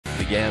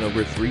began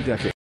over 3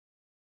 decades.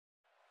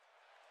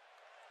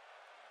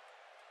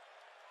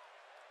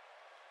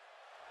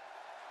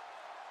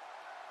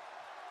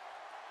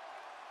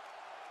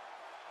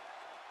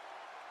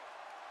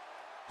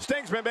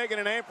 Sting's been making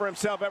a name for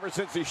himself ever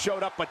since he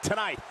showed up, but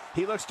tonight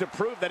he looks to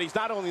prove that he's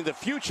not only the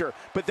future,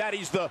 but that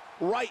he's the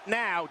right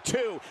now,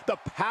 too. The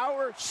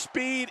power,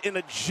 speed, and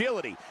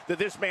agility that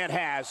this man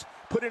has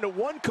put into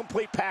one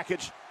complete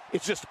package,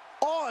 it's just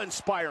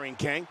awe-inspiring,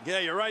 King. Yeah,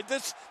 you're right.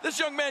 This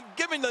young man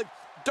given the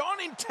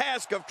daunting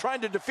task of trying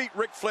to defeat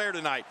Ric Flair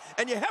tonight,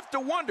 and you have to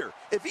wonder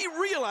if he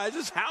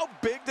realizes how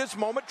big this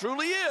moment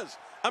truly is.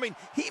 I mean,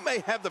 he may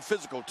have the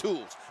physical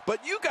tools,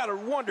 but you got to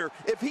wonder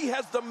if he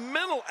has the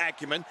mental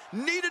acumen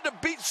needed to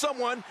beat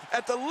someone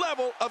at the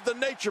level of the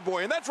Nature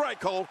Boy. And that's right,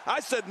 Cole.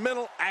 I said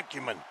mental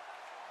acumen.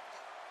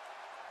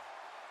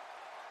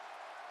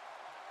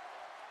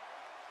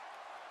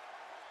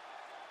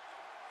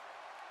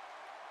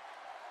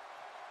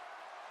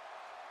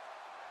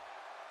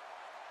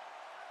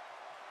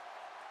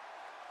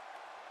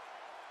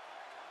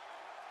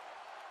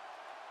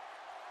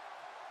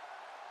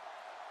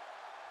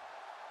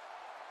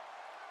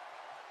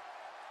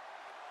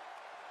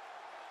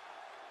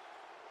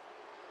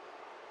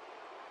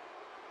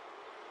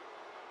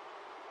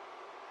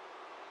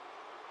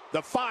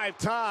 The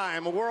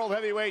 5-time World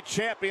Heavyweight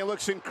Champion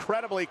looks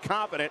incredibly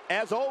confident,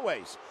 as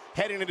always,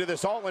 heading into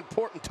this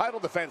all-important title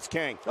defense,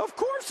 King. Of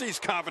course he's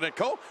confident,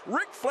 Cole.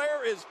 Ric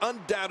Flair is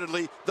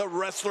undoubtedly the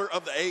wrestler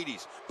of the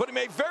 80s, but he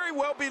may very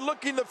well be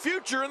looking the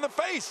future in the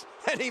face,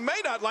 and he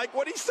may not like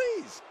what he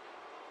sees.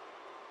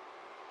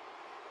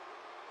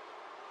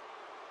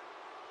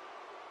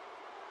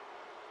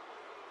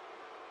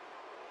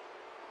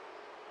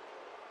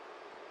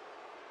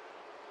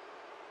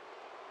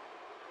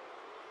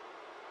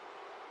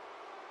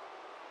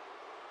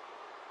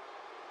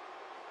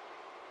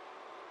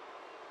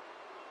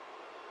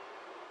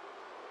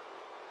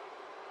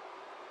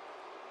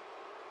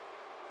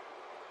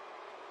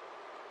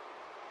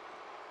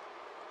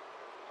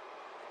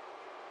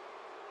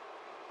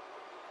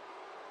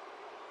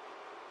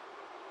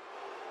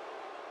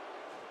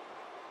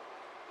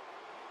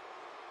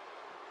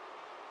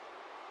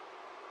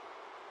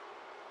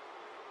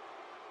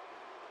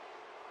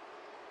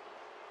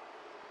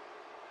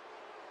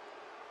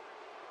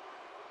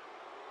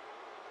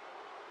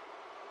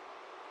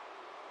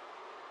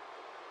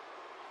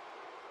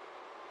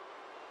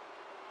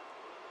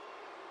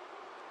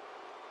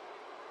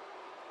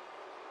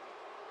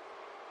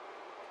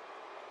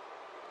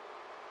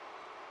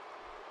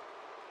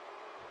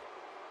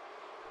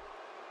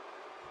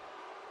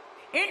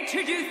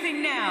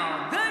 Introducing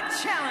now, the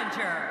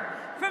challenger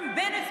from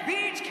Venice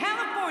Beach,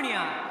 California,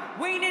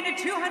 weighing in at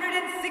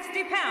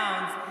 260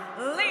 pounds.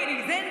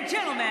 Ladies and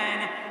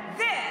gentlemen,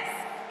 this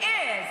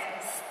is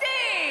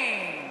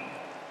Sting!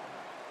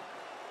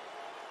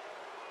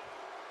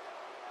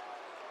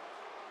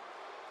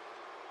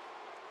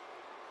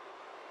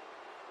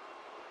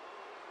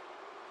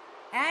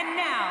 And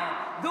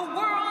now, the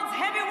world's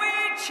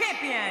heavyweight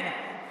champion,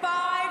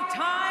 5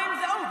 times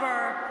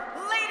over,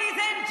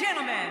 ladies and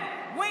gentlemen,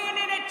 weighing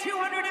in at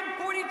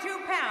 242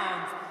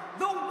 pounds,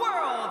 the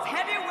world's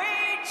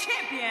heavyweight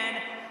champion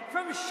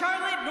from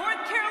Charlotte,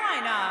 North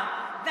Carolina,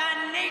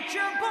 the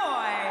Nature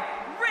Boy,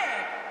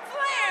 Ric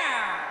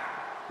Flair.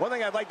 One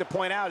thing I'd like to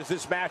point out is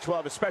this match will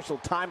have a special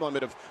time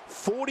limit of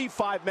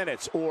 45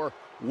 minutes or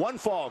one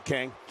fall,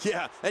 King.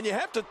 Yeah, and you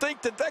have to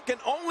think that that can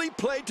only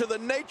play to the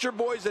Nature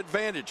Boy's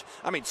advantage.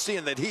 I mean,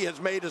 seeing that he has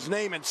made his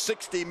name in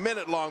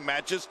 60-minute long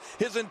matches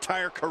his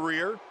entire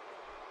career.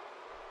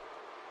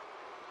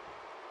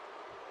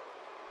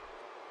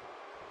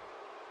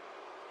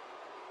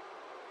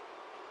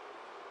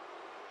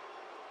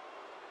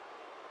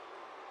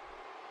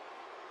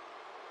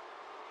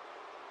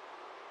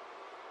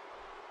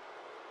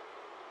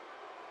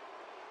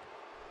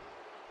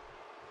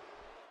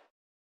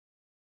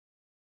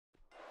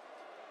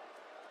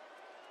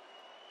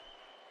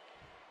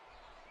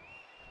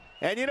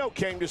 And you know,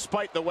 King,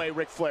 despite the way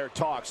Ric Flair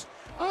talks,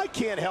 I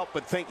can't help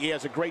but think he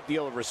has a great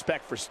deal of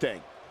respect for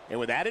Sting. And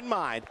with that in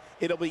mind,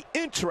 it'll be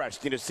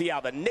interesting to see how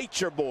the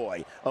Nature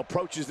Boy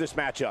approaches this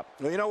matchup.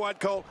 Well, you know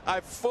what, Cole? I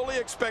fully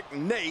expect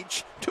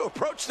Nate to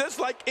approach this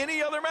like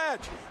any other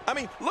match. I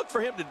mean, look for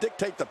him to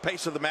dictate the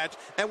pace of the match,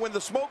 and when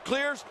the smoke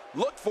clears,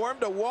 look for him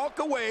to walk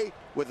away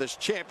with his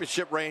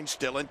championship reign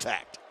still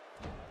intact.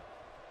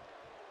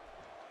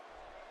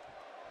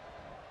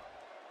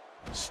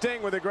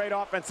 Sting with a great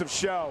offensive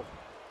show.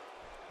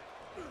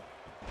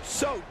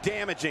 So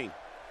damaging.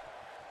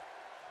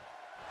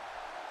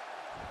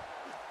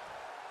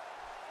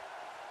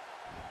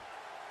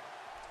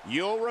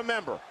 You'll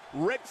remember,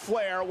 Ric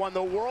Flair won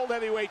the World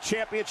Heavyweight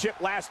Championship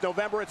last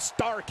November at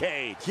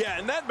Starrcade. Yeah,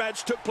 and that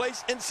match took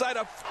place inside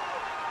a...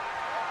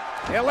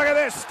 And look at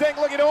this, Sting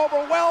looking to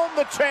overwhelm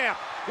the champ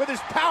with his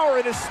power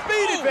and his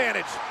speed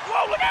advantage.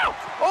 Whoa, look out!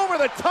 Over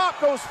the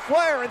top goes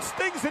Flair, and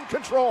Sting's in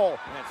control.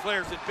 Man,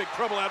 Flair's in big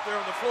trouble out there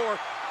on the floor.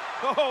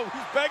 Oh,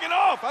 he's begging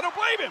off. I don't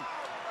blame him.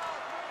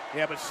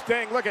 Yeah, but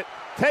Sting, look at,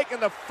 taking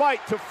the fight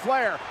to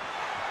Flair.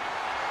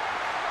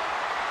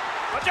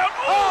 Watch out.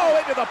 Oh,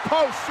 into the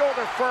post,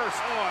 shoulder first.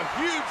 Oh, a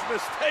huge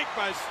mistake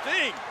by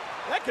Sting.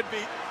 That could be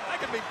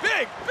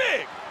big,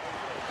 big.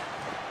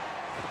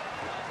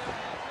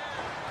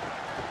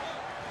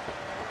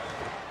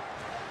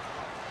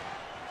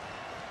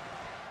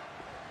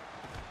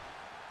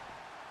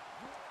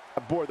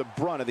 Bore the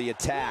brunt of the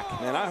attack.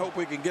 And I hope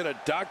we can get a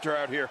doctor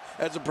out here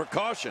as a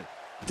precaution.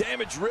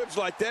 Damaged ribs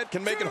like that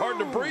can make it hard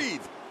to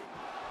breathe.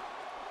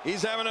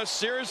 He's having a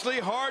seriously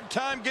hard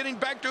time getting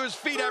back to his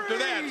feet after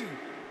that.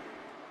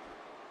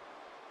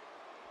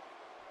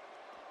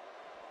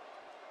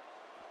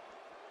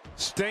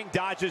 Sting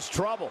dodges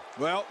trouble.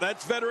 Well,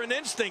 that's veteran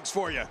instincts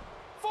for you.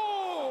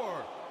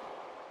 4.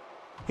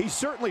 He's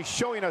certainly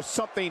showing us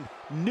something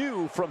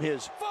new from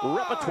his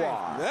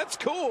repertoire. That's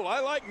cool.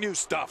 I like new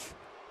stuff.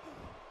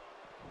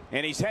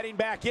 And he's heading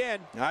back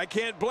in. I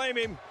can't blame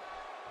him.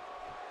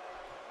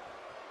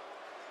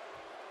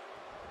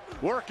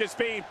 Work is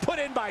being put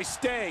in by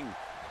Sting.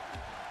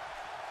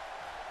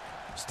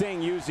 Sting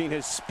using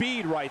his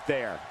speed right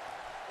there.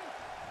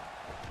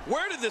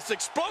 Where did this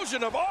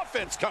explosion of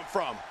offense come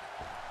from?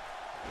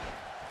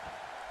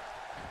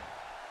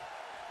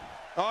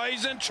 Oh,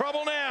 he's in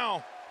trouble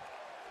now.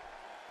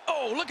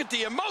 Oh, look at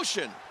the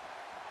emotion.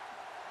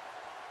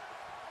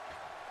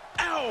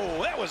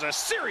 Ow, that was a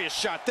serious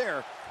shot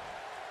there.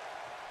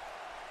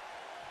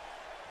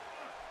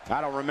 I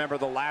don't remember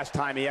the last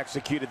time he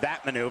executed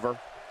that maneuver.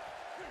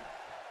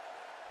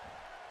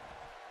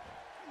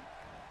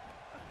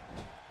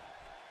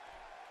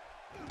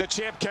 The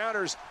champ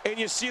counters, and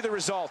you see the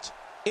result.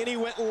 And he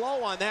went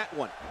low on that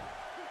one.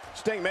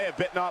 Sting may have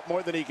bitten off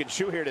more than he can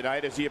chew here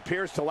tonight, as he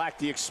appears to lack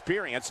the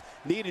experience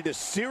needed to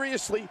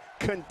seriously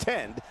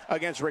contend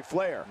against Ric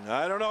Flair.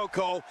 I don't know,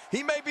 Cole.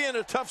 He may be in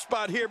a tough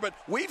spot here, but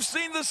we've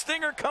seen the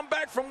Stinger come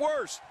back from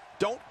worse.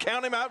 Don't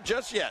count him out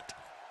just yet.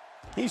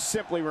 He's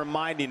simply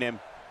reminding him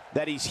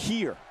that he's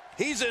here.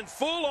 He's in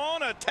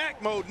full-on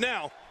attack mode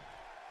now.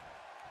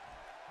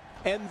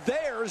 And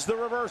there's the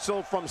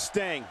reversal from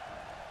Sting.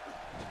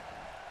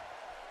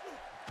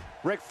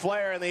 Ric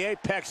Flair in the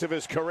apex of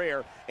his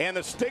career, and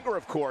the Stinger,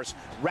 of course,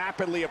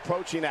 rapidly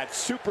approaching that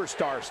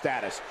superstar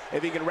status.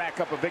 If he can rack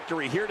up a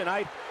victory here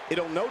tonight,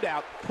 it'll no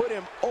doubt put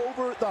him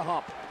over the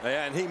hump.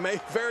 Yeah, and he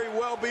may very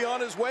well be on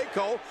his way,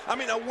 Cole. I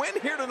mean, a win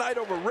here tonight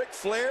over Ric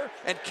Flair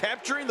and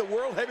capturing the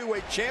World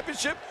Heavyweight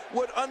Championship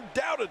would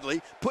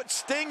undoubtedly put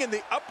Sting in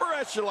the upper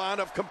echelon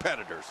of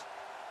competitors.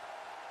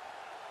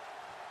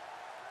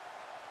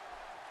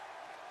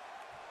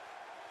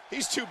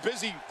 He's too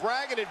busy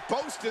bragging and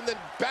boasting than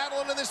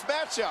battling in this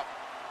matchup.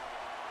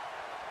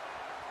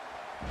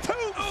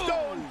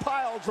 Tombstone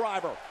pile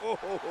driver.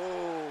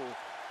 Oh,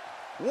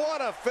 what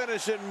a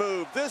finishing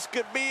move. This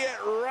could be it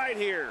right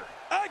here.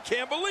 I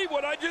can't believe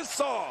what I just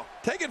saw.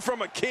 Take it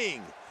from a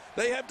king.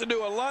 They have to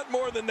do a lot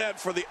more than that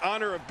for the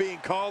honor of being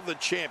called the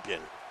champion.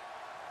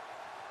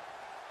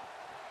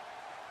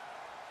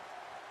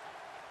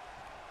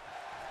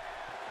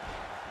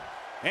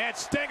 And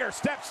Stinger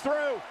steps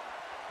through.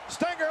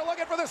 Stinger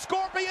looking for the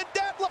Scorpion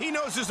Deathlock. He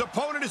knows his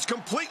opponent is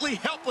completely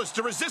helpless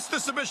to resist the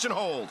submission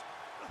hold.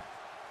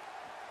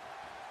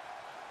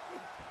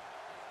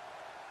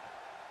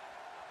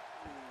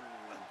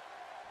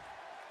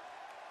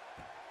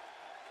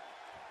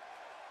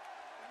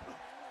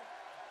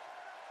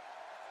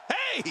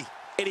 Hey!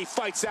 And he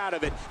fights out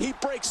of it. He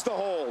breaks the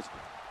hold.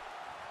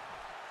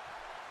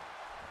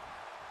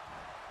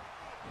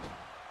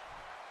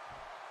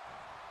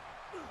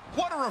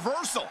 What a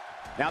reversal.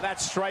 Now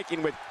that's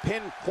striking with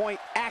pinpoint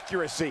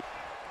accuracy.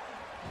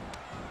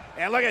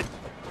 And look at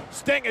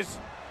Sting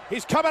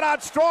he's coming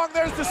out strong.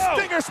 There's the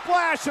Stinger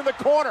splash in the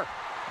corner.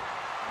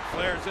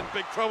 Flair's in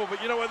big trouble, but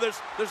you know what?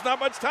 There's not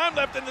much time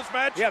left in this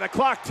match. Yeah, the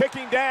clock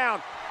ticking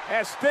down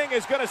as Sting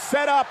is going to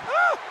set up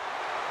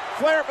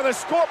Flair for the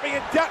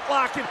Scorpion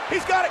Deathlock, and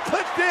he's got it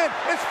clinched in.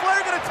 Is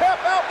Flair going to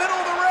tap out middle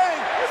of the ring?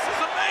 This is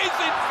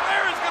amazing.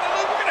 Flair is going to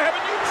lose. We're going to have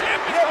a new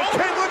champion. Yeah,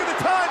 but King, look at the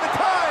time.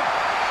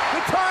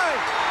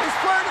 Is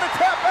Flair going to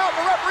tap out?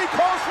 The referee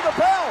calls for the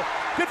bell.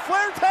 Did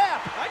Flair tap?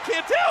 I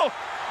can't tell.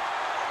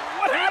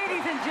 What happened?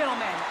 Ladies and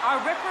gentlemen,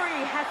 our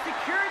referee has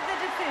secured the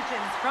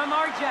decisions from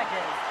our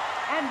judges,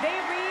 and they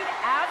read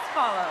as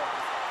follows.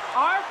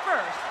 Our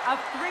first of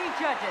 3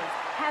 judges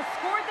has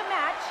scored the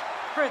match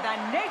for the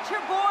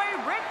Nature Boy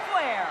Ric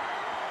Flair.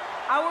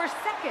 Our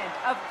second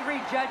of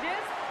 3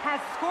 judges has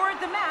scored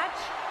the match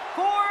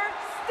for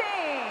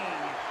Sting.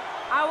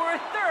 Our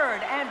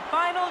third and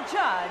final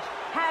judge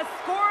has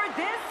scored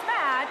this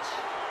match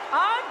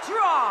a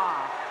draw.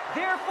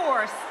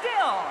 Therefore,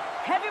 still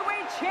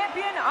heavyweight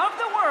champion of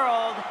the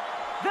world,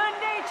 the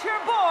Nature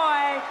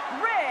Boy,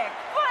 Ric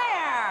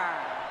Flair.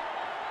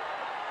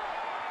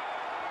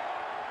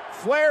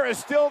 Flair is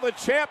still the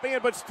champion,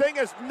 but Sting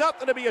is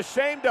nothing to be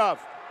ashamed of.